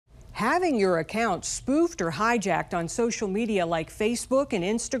Having your account spoofed or hijacked on social media like Facebook and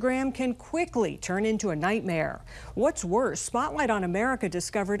Instagram can quickly turn into a nightmare. What's worse, Spotlight on America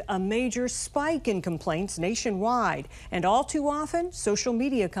discovered a major spike in complaints nationwide. And all too often, social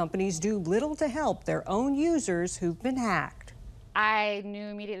media companies do little to help their own users who've been hacked. I knew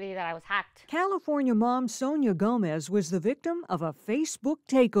immediately that I was hacked. California mom Sonia Gomez was the victim of a Facebook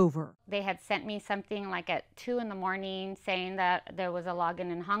takeover. They had sent me something like at 2 in the morning saying that there was a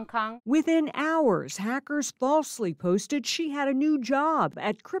login in Hong Kong. Within hours, hackers falsely posted she had a new job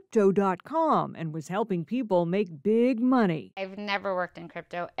at Crypto.com and was helping people make big money. I've never worked in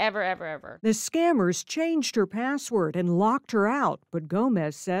crypto, ever, ever, ever. The scammers changed her password and locked her out, but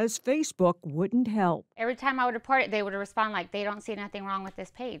Gomez says Facebook wouldn't help. Every time I would report it, they would respond like, they don't see nothing wrong with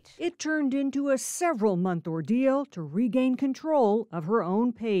this page. It turned into a several-month ordeal to regain control of her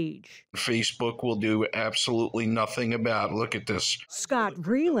own page. Facebook will do absolutely nothing about it. Look at this. Scott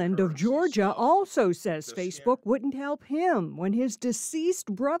Vreeland of Georgia also says Facebook wouldn't help him when his deceased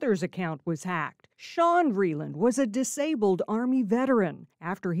brother's account was hacked. Sean Vreeland was a disabled Army veteran.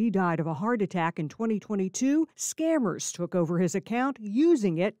 After he died of a heart attack in 2022, scammers took over his account,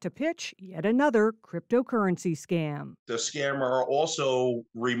 using it to pitch yet another cryptocurrency scam. The scammer also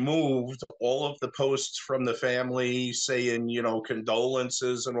removed all of the posts from the family saying,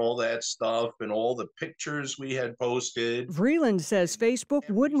 condolences and all that stuff and all the pictures we had posted. Vreeland says Facebook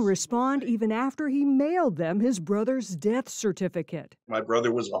wouldn't respond even after he mailed them his brother's death certificate. My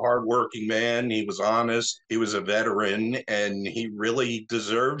brother was a hardworking man. He was honest. He was a veteran, and he really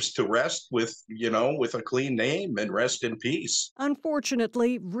deserves to rest with a clean name and rest in peace.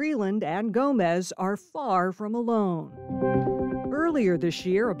 Unfortunately, Vreeland and Gomez are far from alone. Earlier this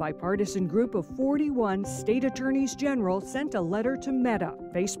year, a bipartisan group of 41 state attorneys general sent a letter to Meta,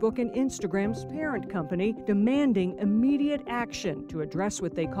 Facebook and Instagram's parent company, demanding immediate action to address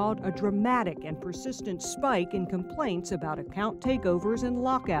what they called a dramatic and persistent spike in complaints about account takeovers and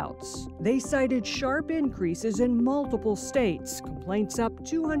lockouts. They cited sharp increases in multiple states, complaints up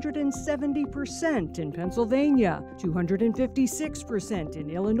 270% in Pennsylvania, 256% in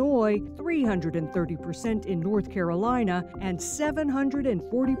Illinois, 330% in North Carolina, and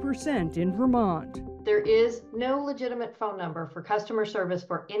 740% in Vermont. There is no legitimate phone number for customer service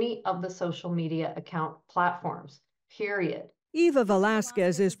for any of the social media account platforms, period. Eva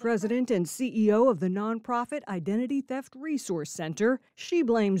Velasquez is president and CEO of the nonprofit Identity Theft Resource Center. She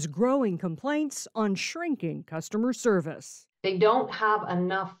blames growing complaints on shrinking customer service. They don't have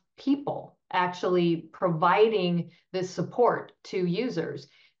enough people actually providing this support to users.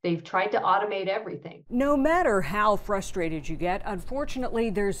 They've tried to automate everything. No matter how frustrated you get,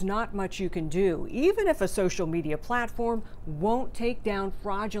 unfortunately, there's not much you can do, even if a social media platform won't take down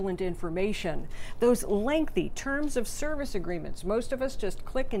fraudulent information. Those lengthy terms of service agreements most of us just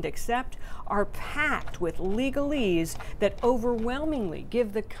click and accept are packed with legalese that overwhelmingly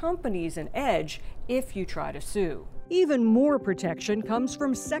give the companies an edge if you try to sue. Even more protection comes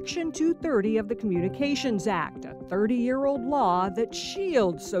from Section 230 of the Communications Act, a 30-year-old law that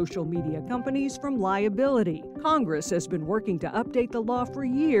shields social media companies from liability. Congress has been working to update the law for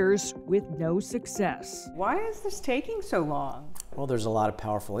years with no success. Why is this taking so long? Well, there's a lot of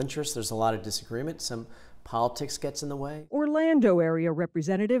powerful interests. There's a lot of disagreement. Some politics gets in the way. Orlando area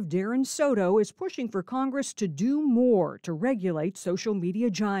Representative Darren Soto is pushing for Congress to do more to regulate social media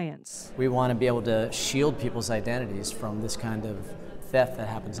giants. We want to be able to shield people's identities from this kind of theft that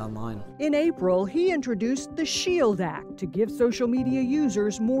happens online. In April, he introduced the SHIELD Act to give social media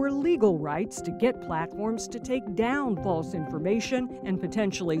users more legal rights to get platforms to take down false information and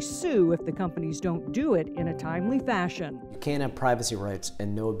potentially sue if the companies don't do it in a timely fashion. You can't have privacy rights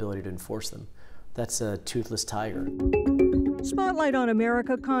and no ability to enforce them. That's a toothless tiger. Spotlight on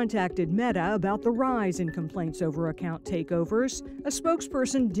America contacted Meta about the rise in complaints over account takeovers. A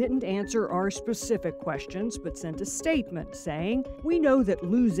spokesperson didn't answer our specific questions, but sent a statement saying, "We know that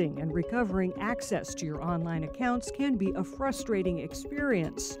losing and recovering access to your online accounts can be a frustrating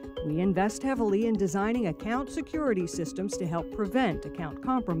experience. We invest heavily in designing account security systems to help prevent account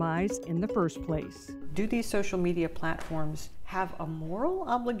compromise in the first place." Do these social media platforms have a moral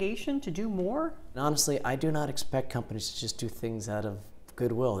obligation to do more? And honestly, I do not expect companies to just do things out of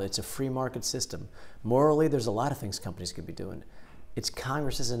goodwill. It's a free market system. Morally, there's a lot of things companies could be doing. It's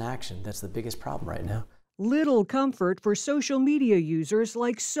Congress's inaction that's the biggest problem right now. Little comfort for social media users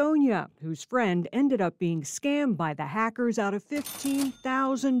like Sonia, whose friend ended up being scammed by the hackers out of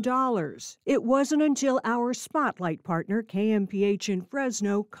 $15,000. It wasn't until our Spotlight partner, KMPH in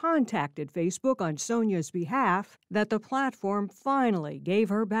Fresno, contacted Facebook on Sonia's behalf that the platform finally gave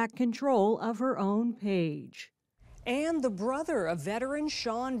her back control of her own page. And the brother of veteran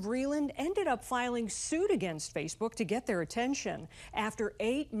Sean Vreeland ended up filing suit against Facebook to get their attention. After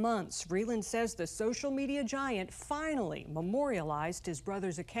 8 months, Vreeland says the social media giant finally memorialized his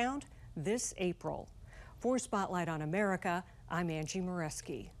brother's account this April. For Spotlight on America, I'm Angie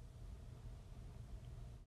Moreski.